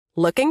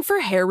Looking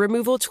for hair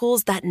removal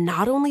tools that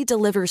not only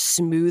deliver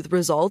smooth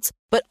results,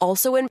 but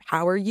also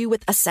empower you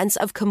with a sense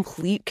of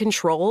complete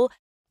control?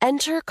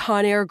 Enter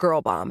Conair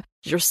Girl Bomb,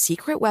 your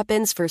secret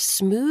weapons for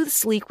smooth,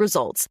 sleek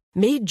results,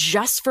 made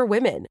just for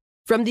women.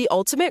 From the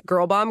ultimate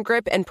Girl Bomb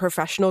grip and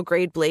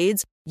professional-grade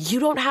blades, you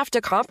don't have to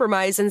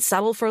compromise and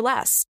settle for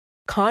less.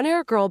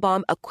 Conair Girl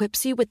Bomb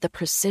equips you with the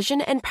precision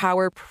and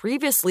power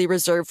previously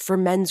reserved for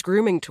men's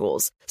grooming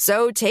tools.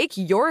 So take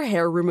your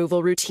hair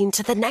removal routine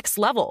to the next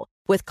level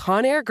with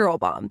Conair Girl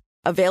Bomb.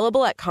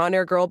 Available at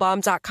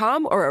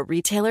ConairGirlBomb.com or a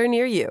retailer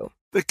near you.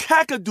 The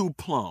Kakadu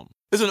plum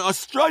is an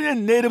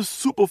Australian native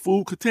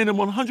superfood containing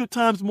 100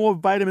 times more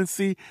vitamin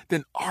C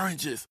than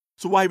oranges.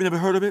 So why have you never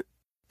heard of it?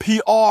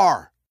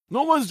 PR.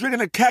 No one's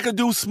drinking a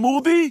Kakadu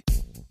smoothie?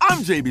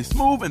 I'm JB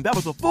Smoove, and that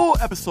was a full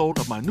episode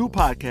of my new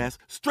podcast,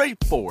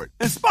 Straightforward,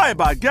 inspired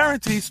by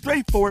guaranteed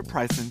straightforward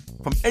pricing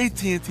from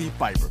AT&T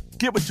Fiber.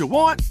 Get what you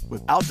want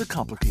without the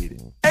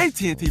complicated.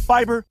 AT&T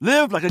Fiber,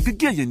 live like a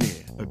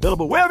gigillionaire.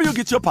 Available wherever you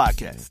get your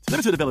podcasts.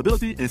 Limited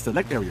availability in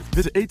select areas.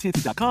 Visit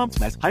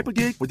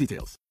AT&T.com/hypergig for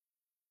details.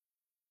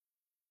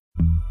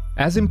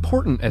 As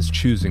important as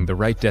choosing the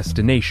right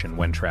destination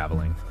when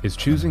traveling is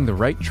choosing the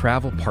right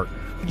travel partner.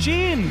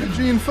 Gene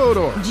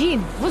Fodor.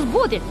 Gene, was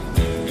good.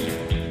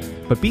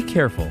 But be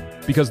careful,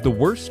 because the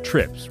worst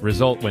trips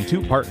result when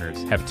two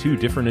partners have two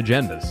different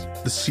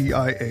agendas. The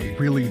CIA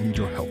really need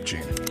your help,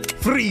 Gene.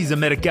 Freeze,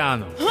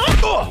 Americano.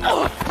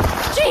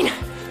 Gene,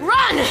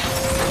 run!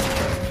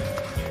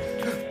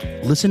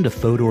 Listen to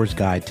Fodor's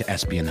Guide to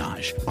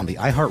Espionage on the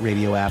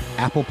iHeartRadio app,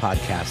 Apple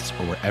Podcasts,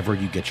 or wherever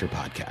you get your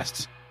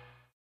podcasts.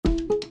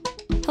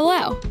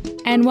 Hello,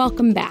 and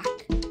welcome back.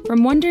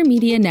 From Wonder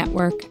Media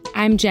Network,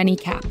 I'm Jenny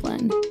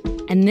Kaplan,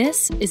 and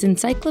this is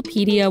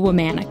Encyclopedia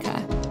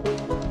Womanica.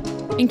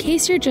 In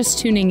case you're just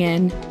tuning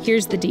in,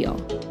 here's the deal.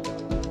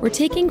 We're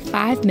taking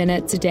 5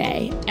 minutes a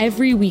day,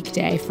 every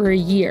weekday for a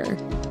year,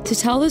 to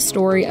tell the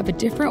story of a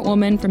different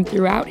woman from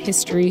throughout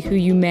history who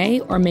you may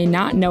or may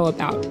not know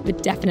about,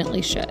 but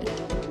definitely should.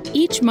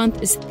 Each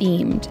month is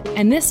themed,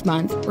 and this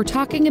month we're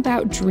talking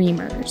about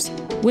dreamers,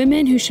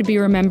 women who should be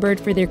remembered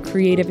for their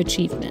creative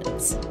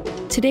achievements.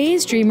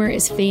 Today's dreamer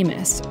is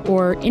famous,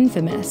 or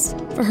infamous,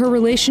 for her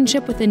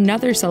relationship with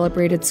another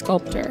celebrated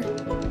sculptor.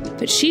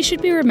 But she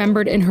should be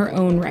remembered in her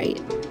own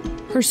right.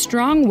 Her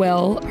strong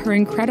will, her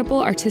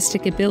incredible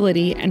artistic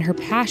ability, and her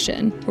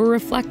passion were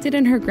reflected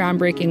in her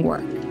groundbreaking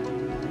work.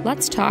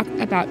 Let's talk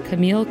about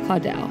Camille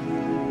Claudel.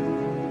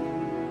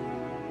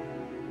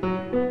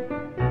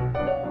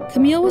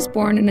 Camille was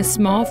born in a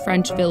small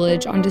French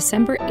village on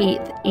December 8,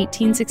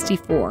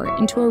 1864,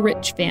 into a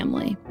rich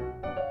family.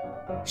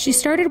 She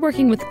started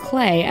working with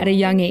clay at a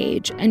young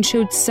age and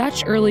showed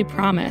such early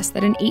promise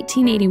that in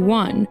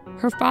 1881,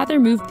 her father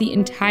moved the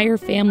entire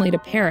family to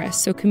Paris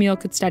so Camille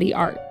could study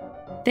art.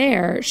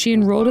 There, she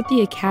enrolled at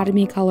the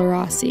Académie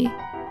Colarossi.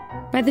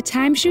 By the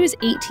time she was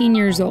 18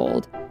 years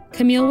old,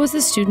 Camille was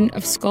the student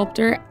of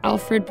sculptor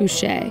Alfred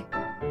Boucher.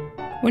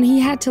 When he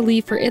had to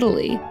leave for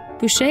Italy,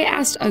 Boucher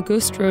asked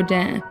Auguste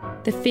Rodin,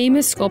 the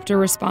famous sculptor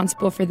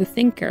responsible for The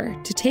Thinker,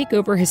 to take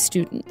over his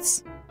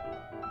students.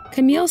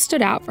 Camille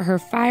stood out for her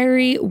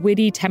fiery,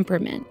 witty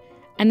temperament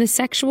and the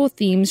sexual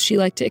themes she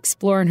liked to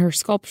explore in her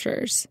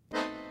sculptures.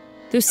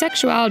 Though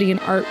sexuality in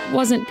art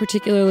wasn't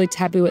particularly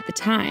taboo at the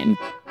time,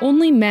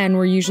 only men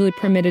were usually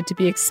permitted to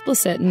be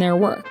explicit in their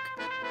work.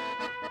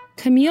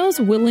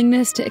 Camille's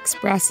willingness to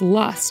express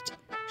lust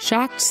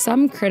shocked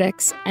some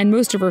critics and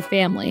most of her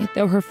family,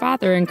 though her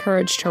father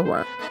encouraged her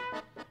work.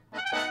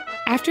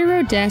 After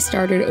Rodin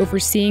started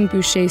overseeing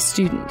Boucher's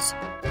students,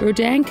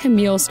 Rodin and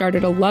Camille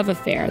started a love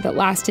affair that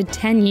lasted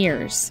 10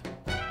 years.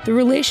 The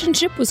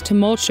relationship was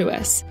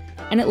tumultuous,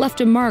 and it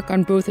left a mark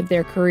on both of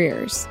their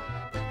careers.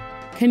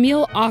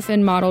 Camille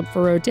often modeled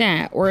for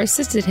Rodin or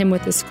assisted him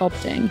with his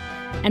sculpting,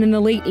 and in the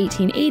late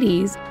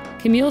 1880s,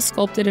 Camille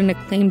sculpted an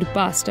acclaimed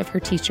bust of her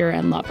teacher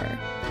and lover.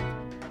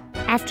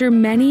 After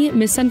many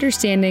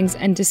misunderstandings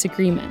and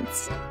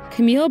disagreements,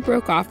 Camille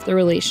broke off the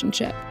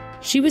relationship.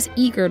 She was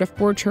eager to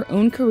forge her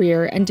own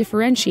career and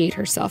differentiate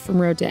herself from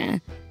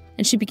Rodin,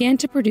 and she began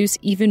to produce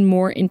even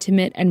more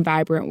intimate and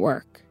vibrant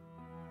work.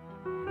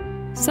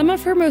 Some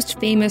of her most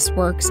famous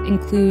works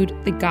include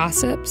The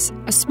Gossips,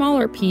 a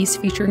smaller piece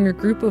featuring a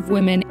group of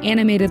women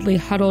animatedly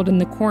huddled in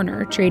the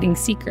corner trading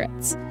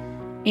secrets,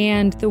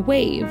 and The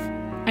Wave,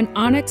 an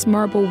onyx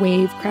marble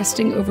wave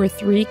cresting over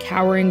 3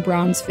 cowering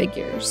bronze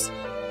figures.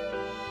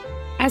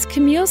 As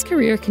Camille's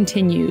career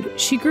continued,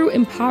 she grew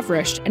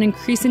impoverished and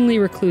increasingly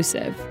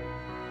reclusive.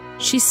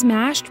 She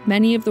smashed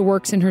many of the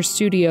works in her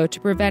studio to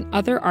prevent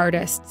other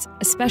artists,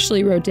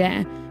 especially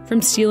Rodin,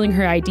 from stealing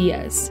her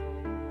ideas.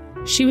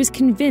 She was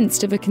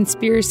convinced of a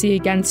conspiracy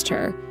against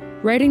her,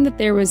 writing that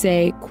there was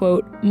a,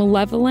 quote,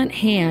 malevolent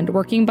hand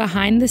working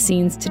behind the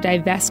scenes to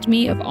divest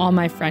me of all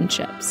my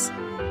friendships.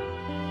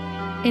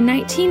 In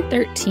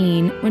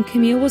 1913, when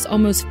Camille was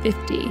almost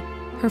 50,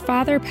 her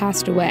father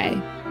passed away.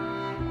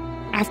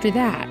 After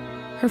that,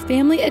 her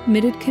family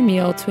admitted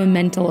Camille to a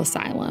mental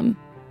asylum.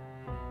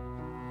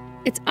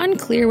 It's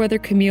unclear whether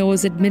Camille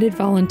was admitted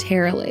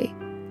voluntarily.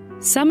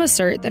 Some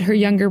assert that her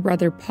younger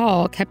brother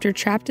Paul kept her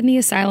trapped in the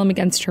asylum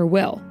against her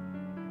will.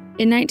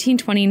 In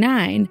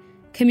 1929,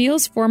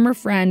 Camille's former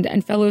friend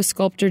and fellow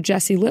sculptor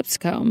Jessie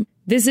Lipscomb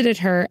visited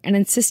her and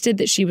insisted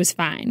that she was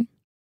fine.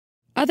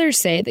 Others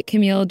say that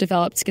Camille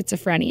developed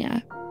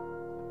schizophrenia.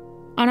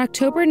 On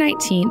October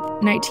 19,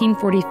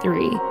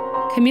 1943,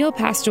 Camille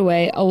passed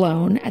away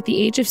alone at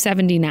the age of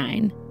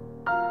 79.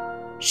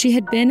 She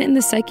had been in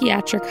the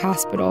psychiatric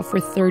hospital for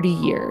 30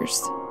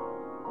 years.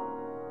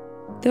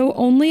 Though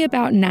only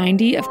about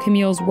 90 of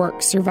Camille's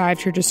works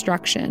survived her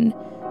destruction,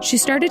 she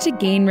started to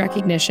gain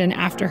recognition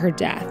after her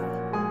death.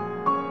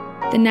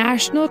 The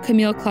National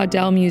Camille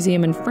Claudel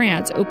Museum in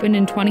France opened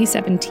in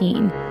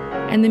 2017,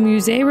 and the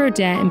Musée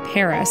Rodin in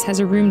Paris has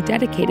a room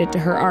dedicated to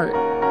her art.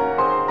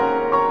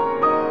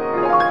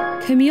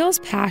 Camille's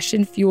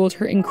passion fueled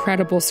her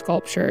incredible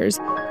sculptures,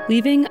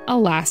 leaving a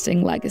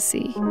lasting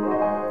legacy.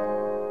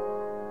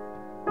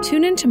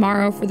 Tune in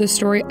tomorrow for the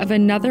story of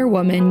another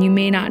woman you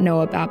may not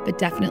know about but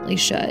definitely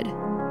should.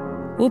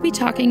 We'll be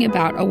talking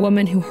about a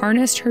woman who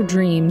harnessed her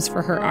dreams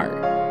for her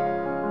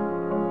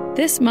art.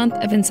 This month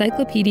of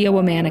Encyclopedia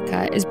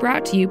Womanica is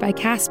brought to you by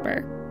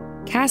Casper.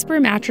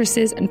 Casper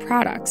mattresses and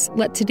products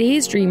let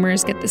today's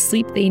dreamers get the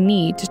sleep they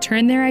need to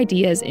turn their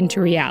ideas into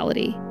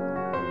reality.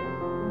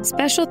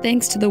 Special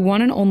thanks to the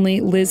one and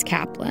only Liz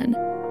Kaplan,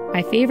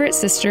 my favorite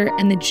sister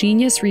and the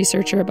genius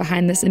researcher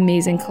behind this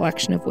amazing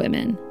collection of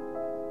women.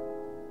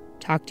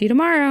 Talk to you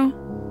tomorrow.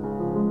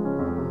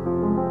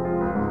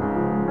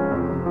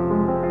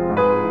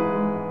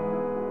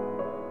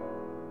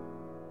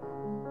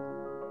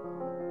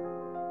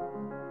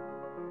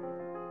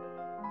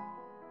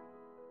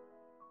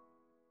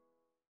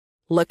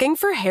 Looking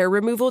for hair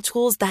removal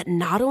tools that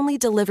not only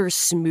deliver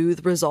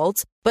smooth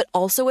results, but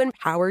also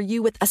empower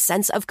you with a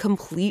sense of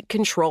complete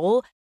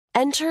control?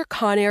 Enter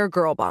Conair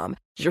Girl Bomb,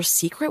 your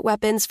secret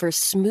weapons for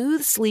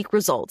smooth, sleek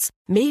results,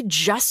 made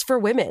just for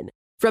women.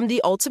 From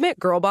the ultimate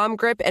Girl Bomb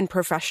grip and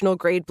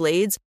professional-grade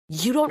blades,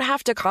 you don't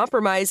have to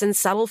compromise and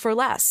settle for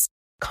less.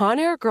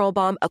 Conair Girl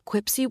Bomb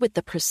equips you with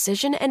the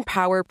precision and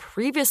power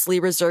previously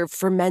reserved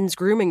for men's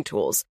grooming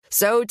tools.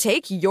 So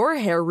take your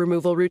hair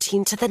removal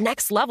routine to the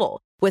next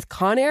level with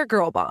Conair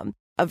Girl Bomb.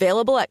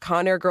 Available at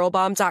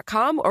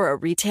ConairGirlBomb.com or a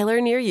retailer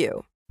near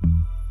you.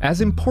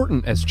 As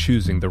important as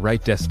choosing the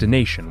right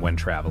destination when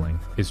traveling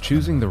is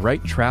choosing the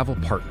right travel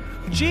partner.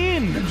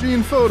 Gene!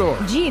 Gene Fodor.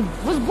 Gene,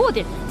 was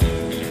будет?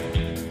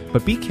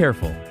 But be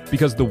careful,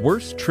 because the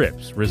worst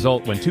trips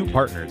result when two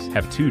partners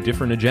have two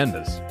different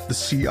agendas. The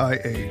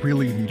CIA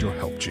really need your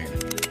help, Gene.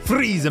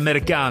 Freeze,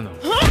 Americano!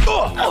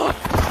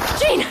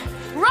 Gene,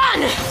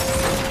 run!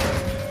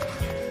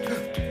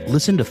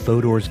 Listen to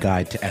Fodor's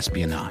Guide to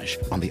Espionage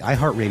on the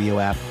iHeartRadio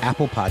app,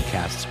 Apple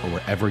Podcasts, or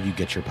wherever you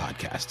get your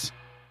podcasts.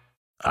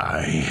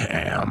 I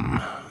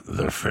am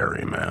the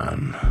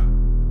ferryman.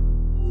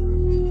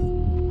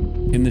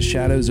 In the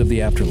shadows of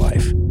the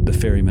afterlife, the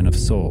Ferryman of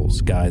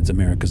Souls guides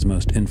America's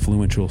most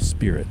influential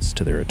spirits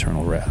to their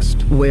eternal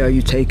rest. Where are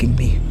you taking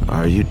me?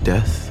 Are you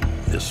death?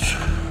 This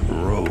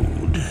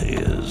road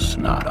is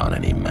not on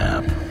any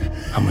map.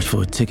 How much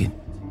for a ticket?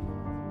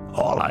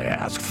 All I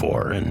ask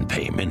for in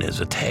payment is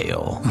a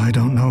tale. I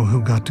don't know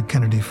who got to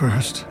Kennedy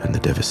first. And the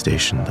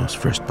devastation those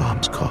first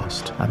bombs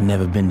caused. I've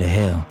never been to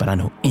hell, but I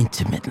know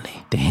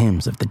intimately the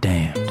hymns of the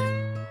damned.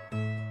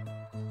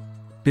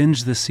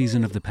 Binge this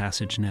season of The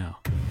Passage now.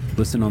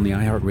 Listen on the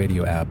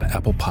iHeartRadio app,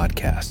 Apple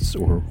Podcasts,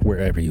 or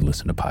wherever you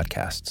listen to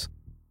podcasts.